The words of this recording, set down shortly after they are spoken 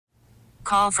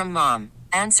call from mom.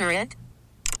 Answer it.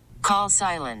 Call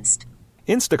silenced.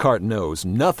 Instacart knows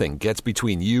nothing gets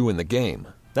between you and the game.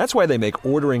 That's why they make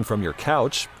ordering from your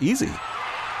couch easy.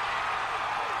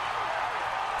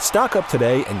 Stock up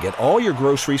today and get all your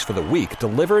groceries for the week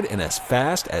delivered in as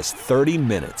fast as 30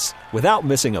 minutes without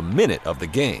missing a minute of the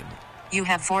game. You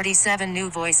have 47 new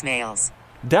voicemails.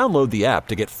 Download the app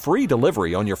to get free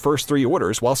delivery on your first 3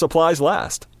 orders while supplies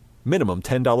last. Minimum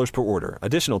 $10 per order.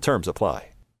 Additional terms apply.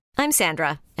 I'm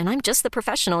Sandra, and I'm just the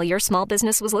professional your small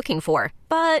business was looking for.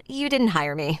 But you didn't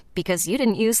hire me because you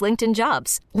didn't use LinkedIn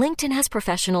Jobs. LinkedIn has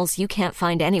professionals you can't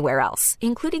find anywhere else,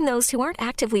 including those who aren't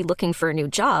actively looking for a new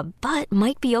job, but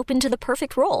might be open to the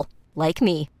perfect role, like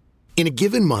me. In a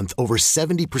given month, over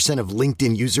 70% of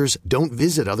LinkedIn users don't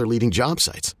visit other leading job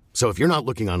sites. So if you're not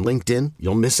looking on LinkedIn,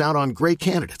 you'll miss out on great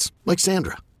candidates like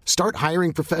Sandra. Start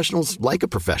hiring professionals like a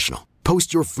professional.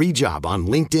 Post your free job on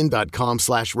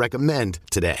linkedin.com/recommend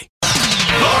today.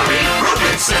 Laurie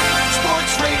Rubinson,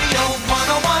 Sports Radio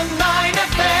 101.9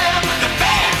 FM, The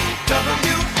Fan,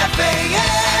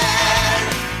 WFAN.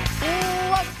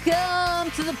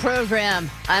 Welcome to the program.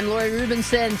 I'm Laurie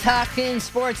Rubinson, talking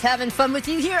sports, having fun with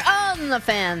you here on The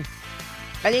Fan.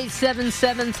 At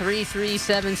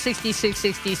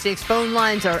 877-337-6666. Phone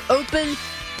lines are open.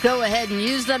 Go ahead and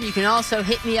use them. You can also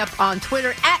hit me up on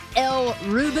Twitter at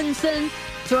 @LRubinson.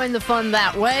 Join the fun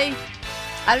that way.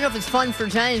 I don't know if it's fun for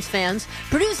Giants fans.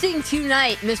 Producing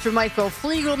tonight, Mr. Michael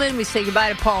Fliegelman. We say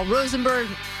goodbye to Paul Rosenberg.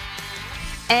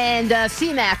 And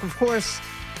CMAC, of course,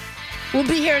 will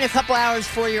be here in a couple hours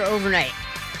for your overnight.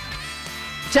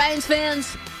 Giants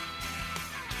fans,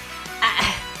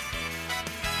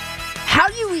 how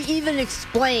do we even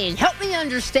explain? Help me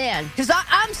understand, because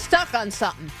I'm stuck on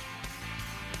something.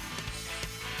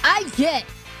 I get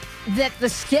that the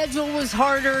schedule was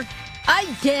harder. I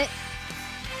get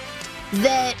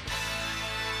that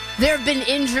there have been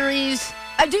injuries.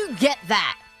 I do get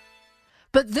that.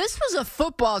 But this was a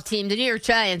football team, the New York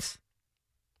Giants,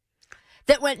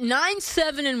 that went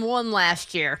 9-7-1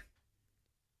 last year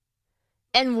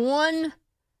and won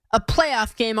a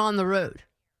playoff game on the road.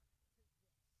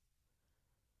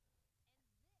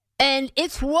 And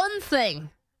it's one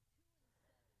thing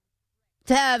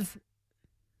to have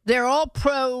their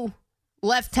all-pro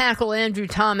left tackle Andrew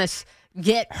Thomas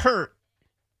get hurt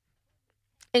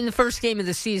in the first game of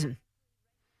the season.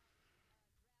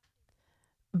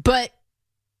 But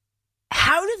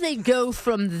how do they go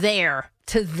from there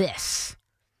to this?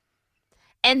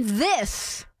 And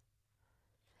this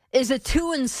is a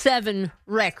 2-7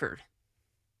 record.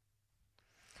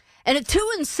 And a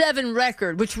 2-7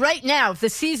 record, which right now, if the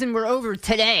season were over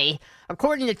today,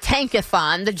 according to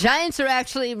Tankathon, the Giants are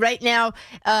actually right now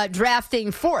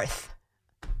drafting 4th.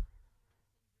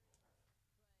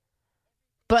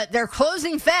 But they're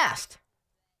closing fast.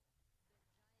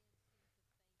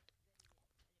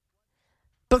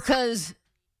 Because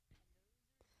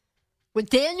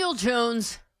with Daniel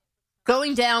Jones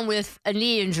going down with a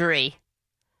knee injury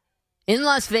in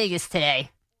Las Vegas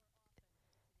today,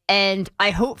 and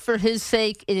I hope for his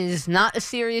sake it is not a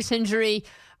serious injury,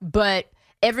 but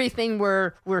everything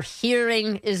we're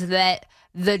hearing is that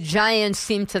the Giants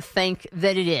seem to think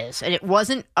that it is. And it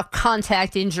wasn't a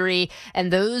contact injury,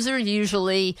 and those are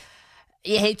usually,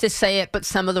 you hate to say it, but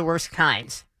some of the worst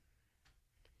kinds.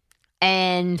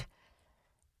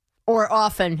 Or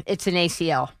often it's an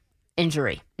ACL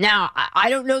injury. Now, I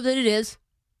don't know that it is.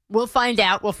 We'll find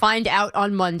out. We'll find out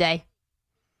on Monday.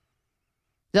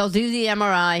 They'll do the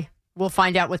MRI. We'll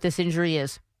find out what this injury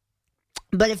is.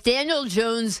 But if Daniel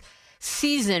Jones'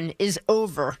 season is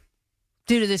over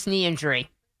due to this knee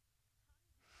injury,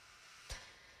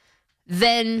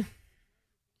 then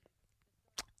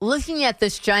looking at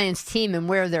this Giants team and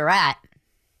where they're at,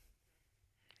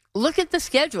 look at the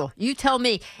schedule. You tell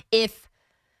me if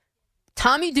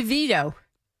Tommy DeVito,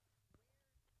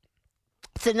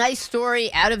 it's a nice story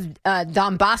out of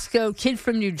Don Bosco, kid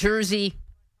from New Jersey.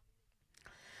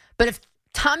 But if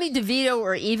Tommy DeVito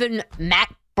or even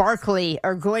Matt Barkley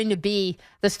are going to be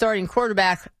the starting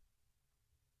quarterback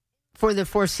for the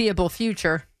foreseeable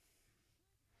future,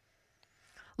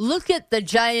 look at the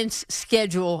Giants'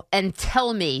 schedule and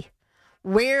tell me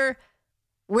where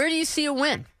do you see a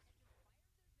win?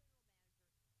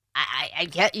 I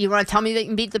get you want to tell me they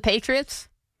can beat the Patriots?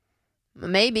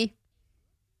 Maybe.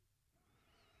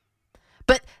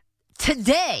 But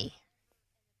today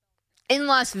in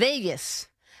Las Vegas,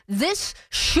 this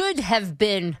should have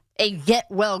been a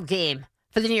get-well game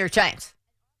for the New York Giants.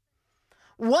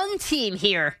 One team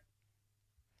here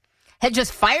had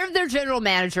just fired their general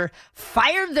manager,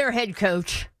 fired their head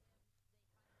coach,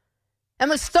 and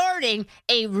was starting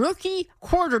a rookie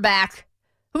quarterback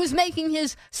who was making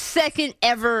his second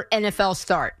ever NFL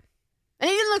start. And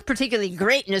he didn't look particularly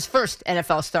great in his first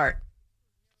NFL start.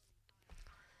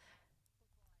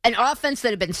 An offense that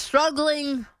had been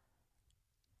struggling.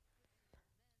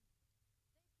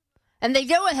 And they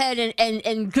go ahead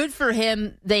and good for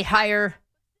him, they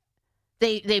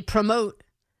promote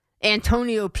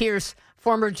Antonio Pierce,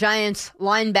 former Giants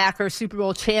linebacker, Super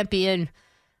Bowl champion.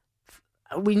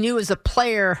 We knew as a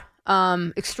player,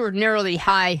 extraordinarily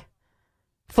high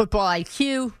football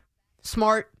IQ,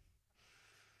 smart,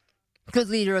 good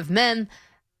leader of men.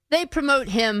 They promote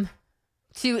him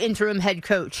to interim head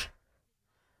coach.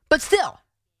 But still,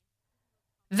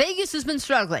 Vegas has been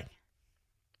struggling.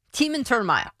 Team in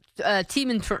turmoil.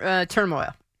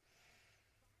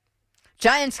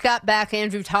 Giants got back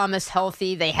Andrew Thomas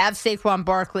healthy. They have Saquon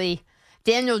Barkley.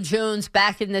 Daniel Jones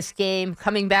back in this game,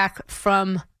 coming back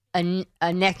from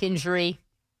a neck injury.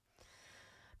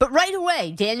 But right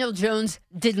away, Daniel Jones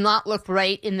did not look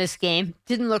right in this game.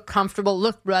 Didn't look comfortable,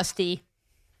 looked rusty.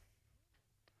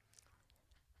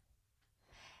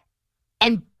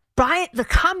 And the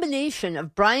combination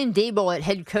of Brian Daboll at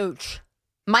head coach,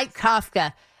 Mike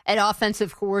Kafka at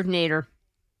offensive coordinator,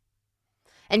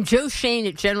 and Joe Schoen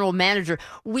at general manager,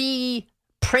 we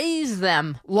praised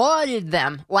them, lauded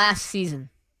them last season.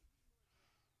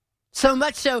 So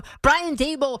much so, Brian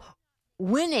Daboll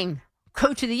winning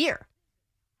Coach of the Year.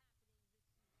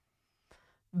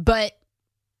 But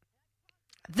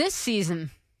this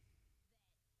season,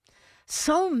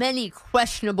 so many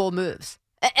questionable moves.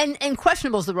 And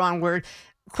questionable is the wrong word.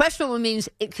 Questionable means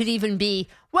it could even be,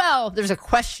 well, there's a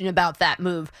question about that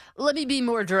move. Let me be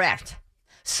more direct.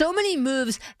 So many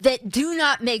moves that do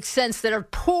not make sense, that are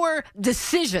poor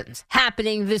decisions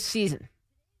happening this season.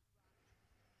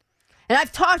 And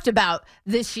I've talked about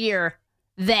this year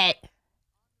that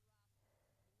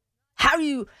how do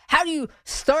you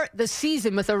start the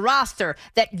season with a roster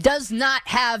that does not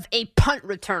have a punt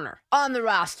returner on the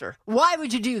roster? Why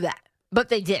would you do that? But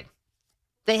they did.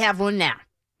 They have one now.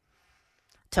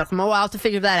 Took them a while to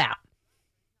figure that out.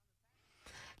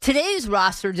 Today's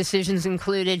roster decisions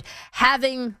included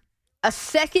having a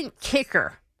second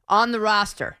kicker on the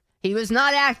roster. He was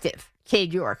not active,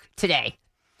 Cade York, today.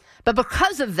 But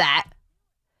because of that,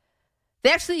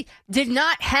 they actually did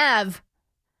not have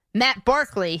Matt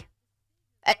Barkley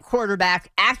at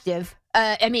quarterback inactive.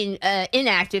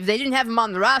 They didn't have him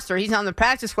on the roster. He's on the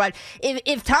practice squad.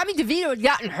 If Tommy DeVito had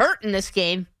gotten hurt in this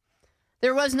game,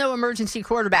 there was no emergency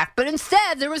quarterback. But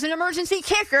instead, there was an emergency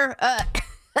kicker.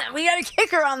 We got a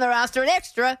kicker on the roster, an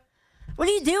extra. What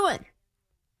are you doing?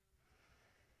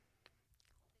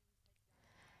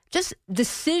 Just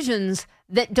decisions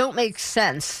that don't make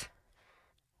sense.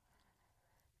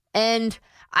 And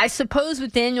I suppose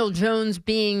with Daniel Jones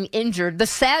being injured, the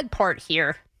sad part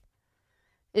here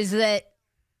is that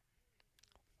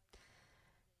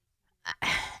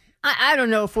I don't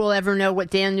know if we'll ever know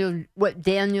what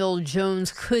Daniel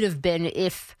Jones could have been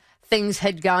if things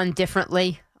had gone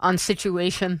differently on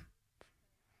situation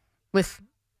with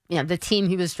the team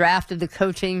he was drafted, the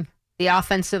coaching, the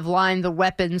offensive line, the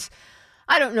weapons.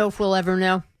 I don't know if we'll ever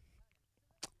know.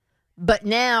 But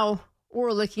now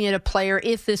we're looking at a player,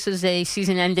 if this is a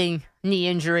season-ending knee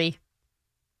injury.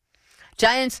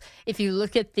 Giants, if you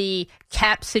look at the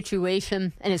cap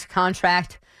situation and his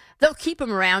contract, they'll keep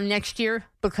him around next year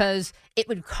because it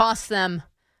would cost them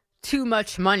too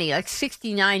much money, like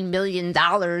 $69 million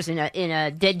in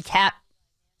a dead cap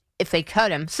if they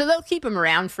cut him. So they'll keep him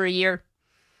around for a year.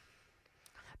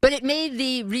 But it made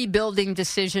the rebuilding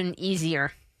decision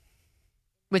easier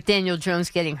with Daniel Jones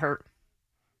getting hurt.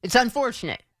 It's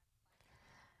unfortunate.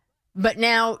 But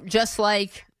now, just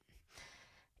like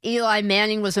Eli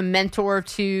Manning was a mentor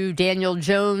to Daniel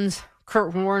Jones,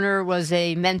 Kurt Warner was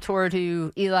a mentor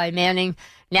to Eli Manning.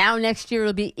 Now next year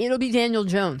it'll be Daniel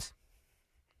Jones.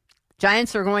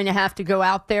 Giants are going to have to go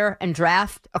out there and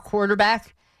draft a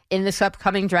quarterback in this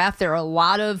upcoming draft.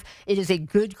 It is a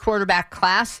good quarterback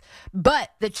class,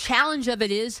 but the challenge of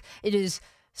it is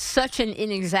such an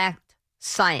inexact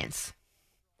science.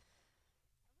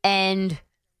 And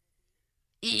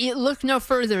you look no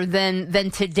further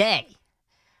than today.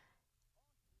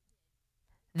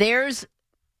 There's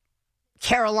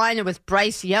Carolina with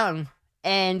Bryce Young,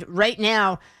 and right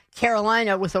now,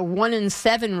 Carolina with a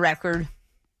 1-7 record,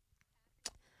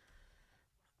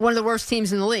 one of the worst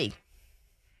teams in the league.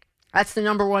 That's the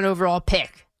number 1 overall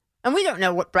pick. And we don't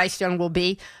know what Bryce Young will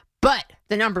be, but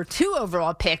the number 2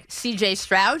 overall pick, C.J.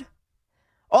 Stroud,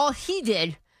 all he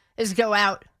did is go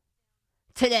out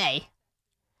today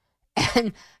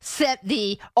and set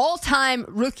the all-time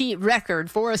rookie record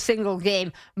for a single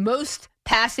game, most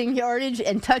passing yardage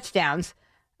and touchdowns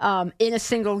in a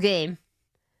single game.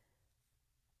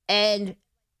 And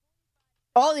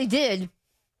all he did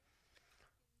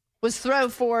was throw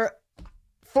for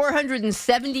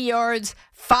 470 yards,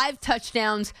 5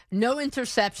 touchdowns, no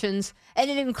interceptions, and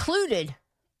it included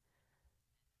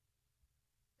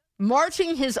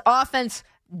marching his offense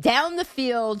down the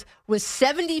field with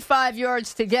 75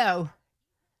 yards to go.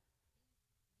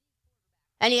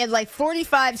 And he had like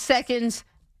 46 seconds,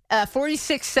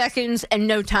 and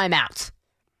no timeouts.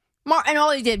 And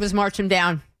all he did was march him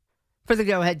down for the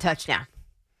go-ahead touchdown.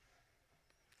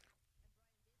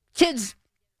 Kids,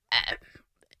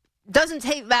 doesn't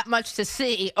take that much to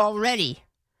see already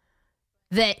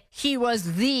that he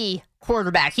was the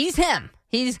quarterback. He's him.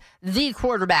 He's the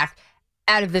quarterback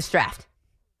out of this draft.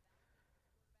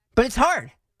 But it's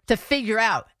hard to figure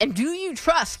out. And do you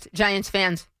trust, Giants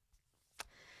fans?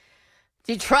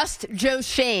 Do you trust Joe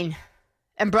Schoen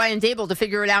and Brian Daboll to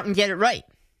figure it out and get it right?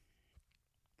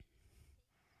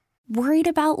 Worried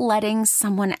about letting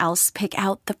someone else pick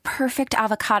out the perfect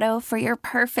avocado for your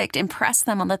perfect impress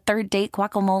them on the third date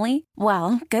guacamole?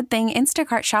 Well, good thing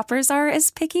Instacart shoppers are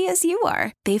as picky as you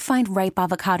are. They find ripe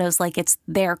avocados like it's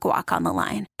their guac on the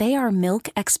line. They are milk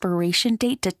expiration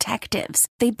date detectives.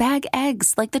 They bag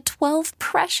eggs like the 12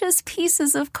 precious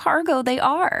pieces of cargo they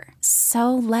are.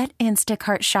 So let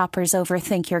Instacart shoppers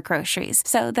overthink your groceries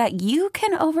so that you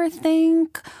can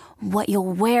overthink what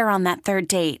you'll wear on that third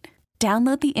date.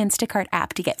 Download the Instacart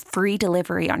app to get free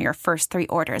delivery on your first 3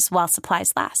 orders while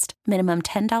supplies last. Minimum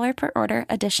 $10 per order.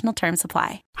 Additional terms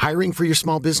apply. Hiring for your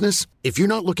small business? If you're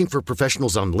not looking for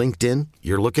professionals on LinkedIn,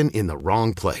 you're looking in the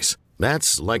wrong place.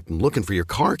 That's like looking for your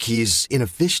car keys in a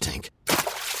fish tank.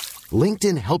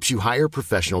 LinkedIn helps you hire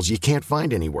professionals you can't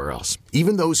find anywhere else,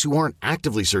 even those who aren't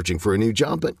actively searching for a new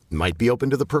job but might be open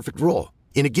to the perfect role.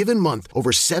 In a given month,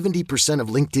 over 70% of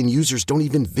LinkedIn users don't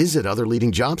even visit other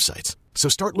leading job sites. So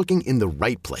start looking in the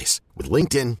right place. With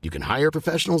LinkedIn, you can hire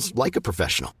professionals like a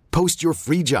professional. Post your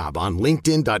free job on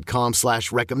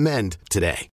linkedin.com/recommend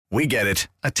today. We get it.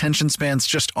 Attention spans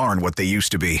just aren't what they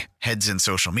used to be. Heads in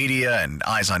social media and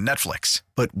eyes on Netflix.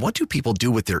 But what do people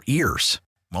do with their ears?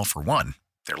 Well, for one,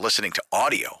 they're listening to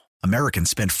audio. Americans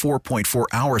spend 4.4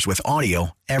 hours with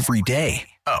audio every day.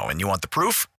 Oh, and you want the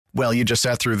proof? Well, you just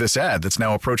sat through this ad that's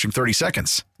now approaching 30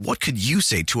 seconds. What could you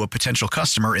say to a potential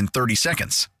customer in 30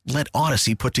 seconds? Let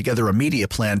Odyssey put together a media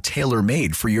plan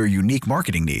tailor-made for your unique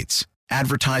marketing needs.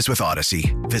 Advertise with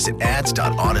Odyssey. Visit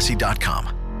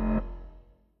ads.odyssey.com.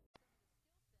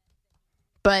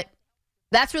 But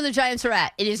that's where the Giants are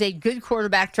at. It is a good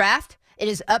quarterback draft. It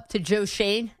is up to Joe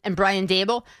Schoen and Brian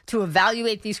Daboll to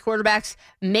evaluate these quarterbacks,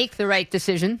 make the right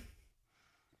decision.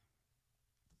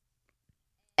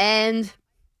 And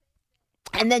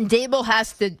then Daboll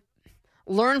has to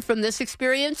learn from this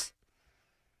experience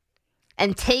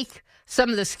and take some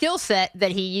of the skill set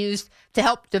that he used to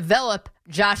help develop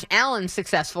Josh Allen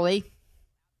successfully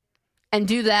and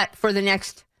do that for the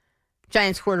next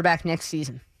Giants quarterback next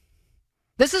season.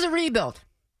 This is a rebuild.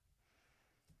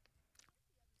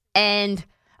 And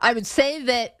I would say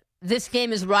that this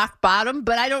game is rock bottom,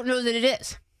 but I don't know that it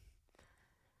is.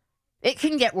 It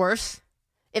can get worse.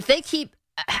 If they keep,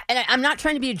 and I'm not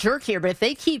trying to be a jerk here, but if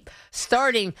they keep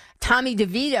starting Tommy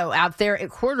DeVito out there at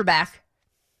quarterback,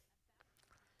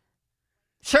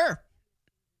 sure,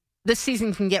 this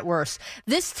season can get worse.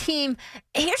 This team,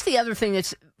 here's the other thing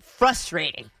that's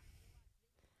frustrating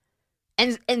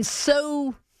and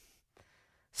so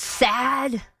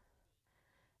sad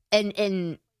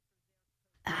and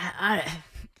I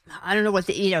don't know what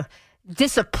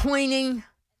disappointing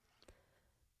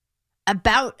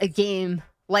about a game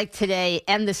like today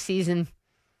and the season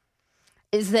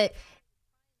is that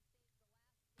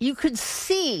you could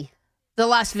see the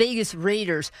Las Vegas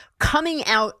Raiders coming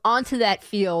out onto that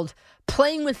field,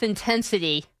 playing with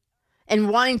intensity and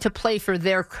wanting to play for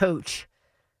their coach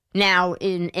now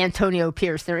in Antonio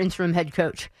Pierce, their interim head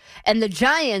coach. And the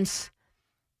Giants,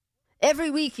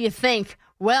 every week you think,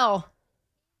 well,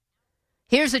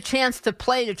 here's a chance to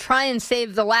play to try and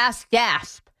save the last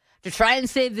gasp, to try and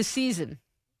save the season.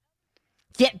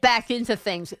 Get back into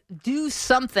things. Do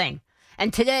something.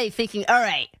 And today, thinking, all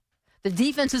right, the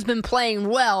defense has been playing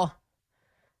well.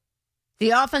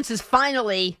 The offense is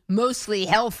finally mostly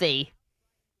healthy.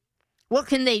 What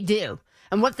can they do?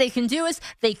 And what they can do is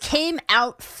they came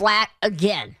out flat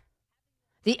again.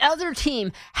 The other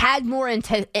team had more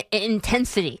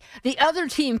intensity. The other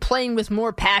team playing with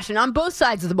more passion on both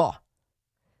sides of the ball.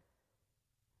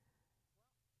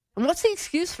 And what's the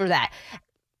excuse for that?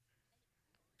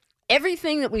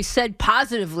 Everything that we said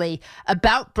positively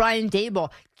about Brian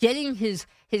Daboll getting his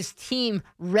team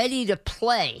ready to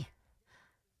play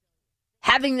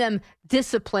having them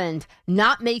disciplined,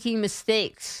 not making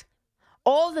mistakes,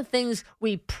 all the things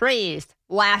we praised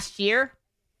last year,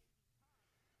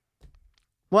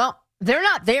 well, they're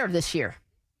not there this year.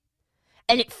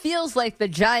 And it feels like the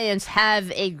Giants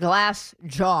have a glass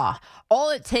jaw. All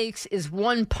it takes is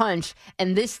one punch,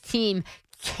 and this team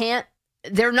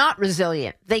they're not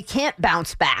resilient. They can't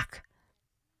bounce back.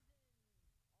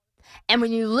 And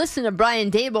when you listen to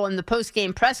Brian Daboll in the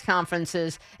post-game press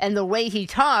conferences and the way he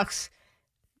talks,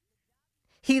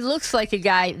 he looks like a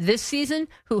guy this season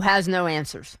who has no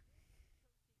answers.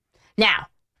 Now,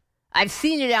 I've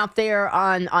seen it out there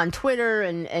on Twitter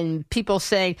and people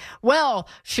saying, well,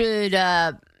 should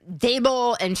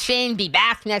Daboll and Shane be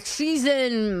back next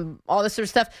season? All this sort of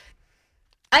stuff.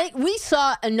 We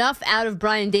saw enough out of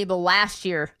Brian Daboll last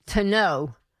year to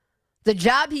know the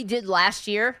job he did last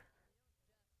year,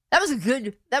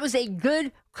 that was a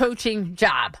good coaching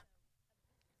job.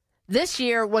 This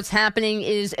year, what's happening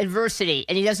is adversity,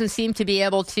 and he doesn't seem to be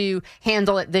able to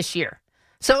handle it this year.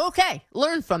 So, okay,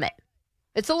 learn from it.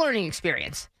 It's a learning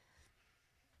experience.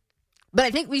 But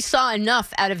I think we saw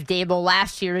enough out of Daboll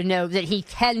last year to know that he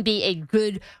can be a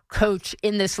good coach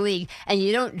in this league, and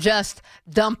you don't just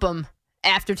dump him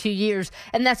after 2 years.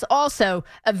 And that's also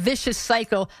a vicious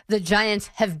cycle the Giants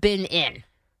have been in.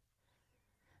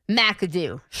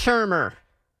 McAdoo, Shermer,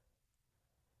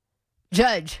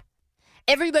 Judge.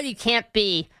 Everybody can't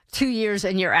be 2 years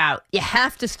and you're out. You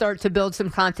have to start to build some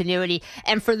continuity.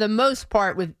 And for the most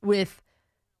part with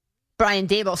Brian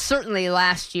Daboll, certainly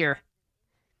last year,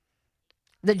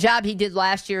 the job he did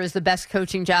last year is the best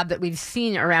coaching job that we've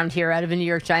seen around here out of a New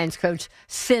York Giants coach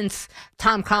since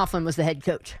Tom Coughlin was the head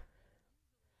coach.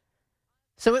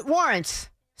 So it warrants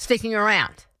sticking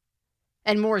around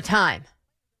and more time.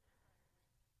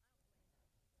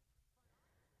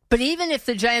 But even if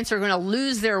the Giants are going to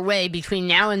lose their way between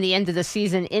now and the end of the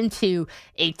season into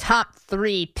a top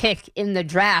 3 pick in the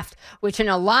draft, which in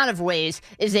a lot of ways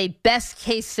is a best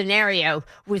case scenario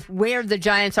with where the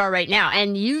Giants are right now.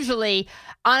 And usually,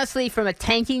 honestly, from a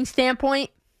tanking standpoint,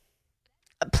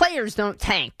 players don't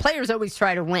tank. Players always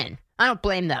try to win. I don't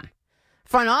blame them.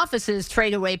 Front offices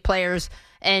trade away players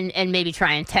and maybe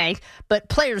try and tank, but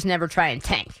players never try and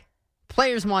tank.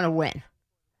 Players want to win.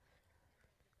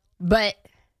 But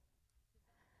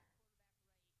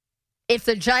if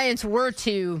the Giants were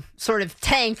to sort of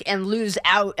tank and lose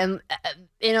out, and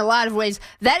in a lot of ways,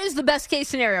 that is the best case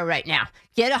scenario right now.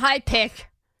 Get a high pick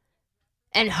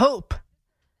and hope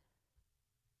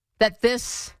that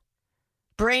this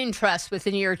brain trust with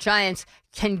the New York Giants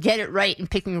can get it right in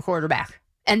picking a quarterback,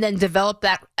 and then develop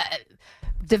that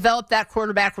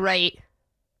quarterback right.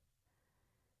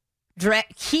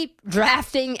 Keep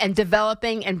drafting and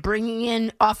developing and bringing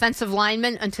in offensive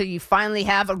linemen until you finally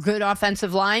have a good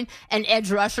offensive line and edge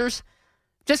rushers.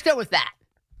 Just go with that.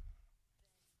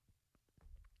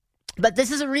 But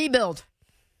this is a rebuild.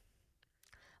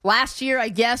 Last year, I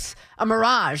guess, a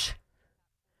mirage.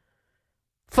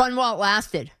 Fun while it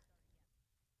lasted.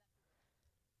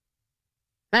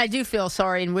 And I do feel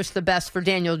sorry and wish the best for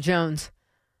Daniel Jones.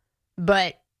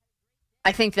 But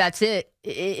I think that's it.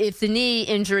 If the knee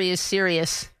injury is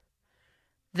serious,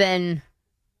 then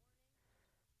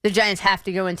the Giants have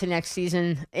to go into next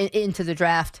season, into the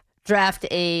draft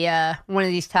a one of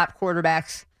these top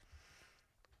quarterbacks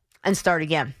and start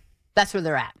again. That's where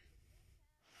they're at.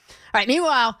 All right,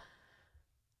 meanwhile,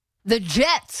 the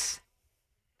Jets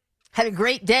had a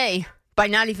great day by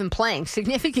not even playing.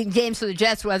 Significant games for the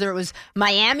Jets, whether it was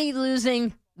Miami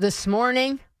losing this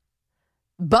morning,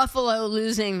 Buffalo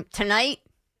losing tonight.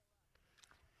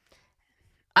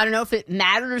 I don't know if it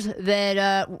matters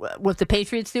that what the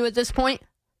Patriots do at this point,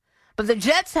 but the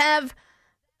Jets they're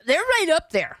right up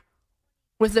there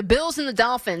with the Bills and the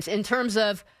Dolphins in terms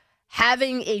of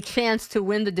having a chance to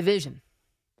win the division.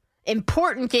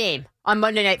 Important game on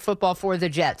Monday Night Football for the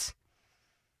Jets.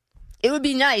 It would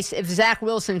be nice if Zach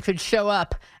Wilson could show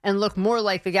up and look more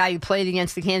like the guy who played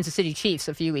against the Kansas City Chiefs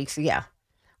a few weeks ago.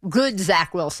 Good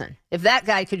Zach Wilson. If that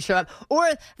guy could show up. Or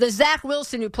the Zach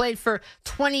Wilson who played for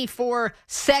 24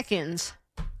 seconds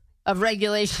of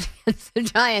regulation against the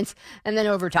Giants and then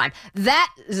overtime.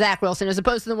 That Zach Wilson as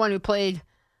opposed to the one who played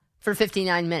for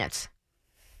 59 minutes.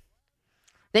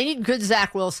 They need good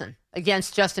Zach Wilson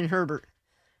against Justin Herbert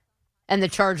and the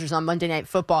Chargers on Monday Night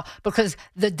Football because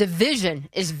the division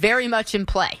is very much in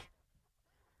play.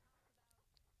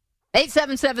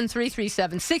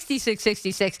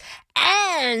 877-337-6666.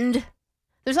 And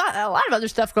there's a lot of other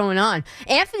stuff going on.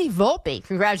 Anthony Volpe,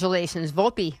 congratulations.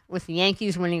 Volpe with the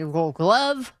Yankees winning a Gold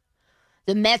Glove.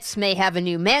 The Mets may have a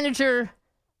new manager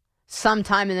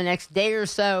sometime in the next day or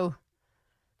so.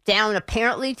 down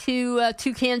apparently to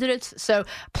 2 candidates. So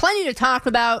plenty to talk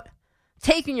about.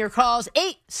 Taking your calls,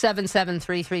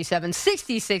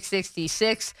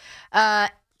 877-337-6666.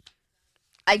 I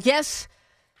guess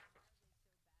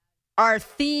our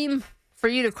theme for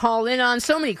you to call in on,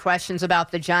 so many questions about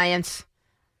the Giants.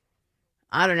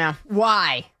 I don't know.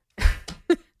 Why?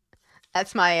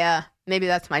 That's my maybe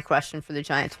that's my question for the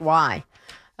Giants. Why?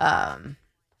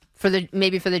 For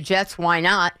the Jets, why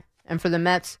not? And for the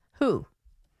Mets, who?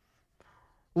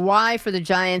 Why for the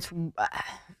Giants?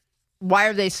 Why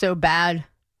are they so bad?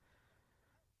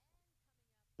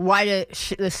 Why do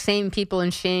the same people in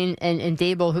Shane and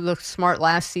Dable, who looked smart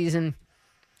last season,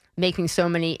 making so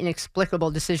many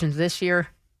inexplicable decisions this year?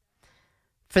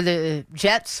 For the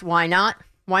Jets, why not?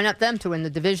 Why not them to win the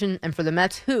division? And for the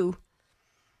Mets,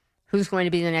 who's going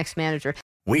to be the next manager?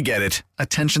 We get it.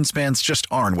 Attention spans just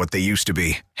aren't what they used to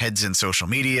be. Heads in social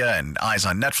media and eyes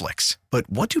on Netflix. But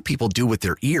what do people do with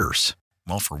their ears?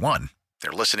 Well, for one,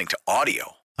 they're listening to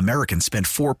audio. Americans spend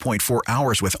 4.4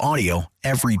 hours with audio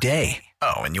every day.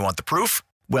 Oh, and you want the proof?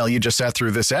 Well, you just sat through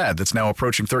this ad that's now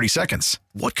approaching 30 seconds.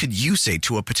 What could you say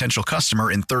to a potential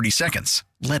customer in 30 seconds?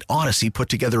 Let Odyssey put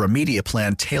together a media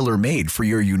plan tailor-made for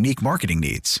your unique marketing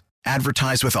needs.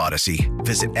 Advertise with Odyssey.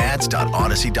 Visit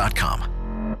ads.odyssey.com.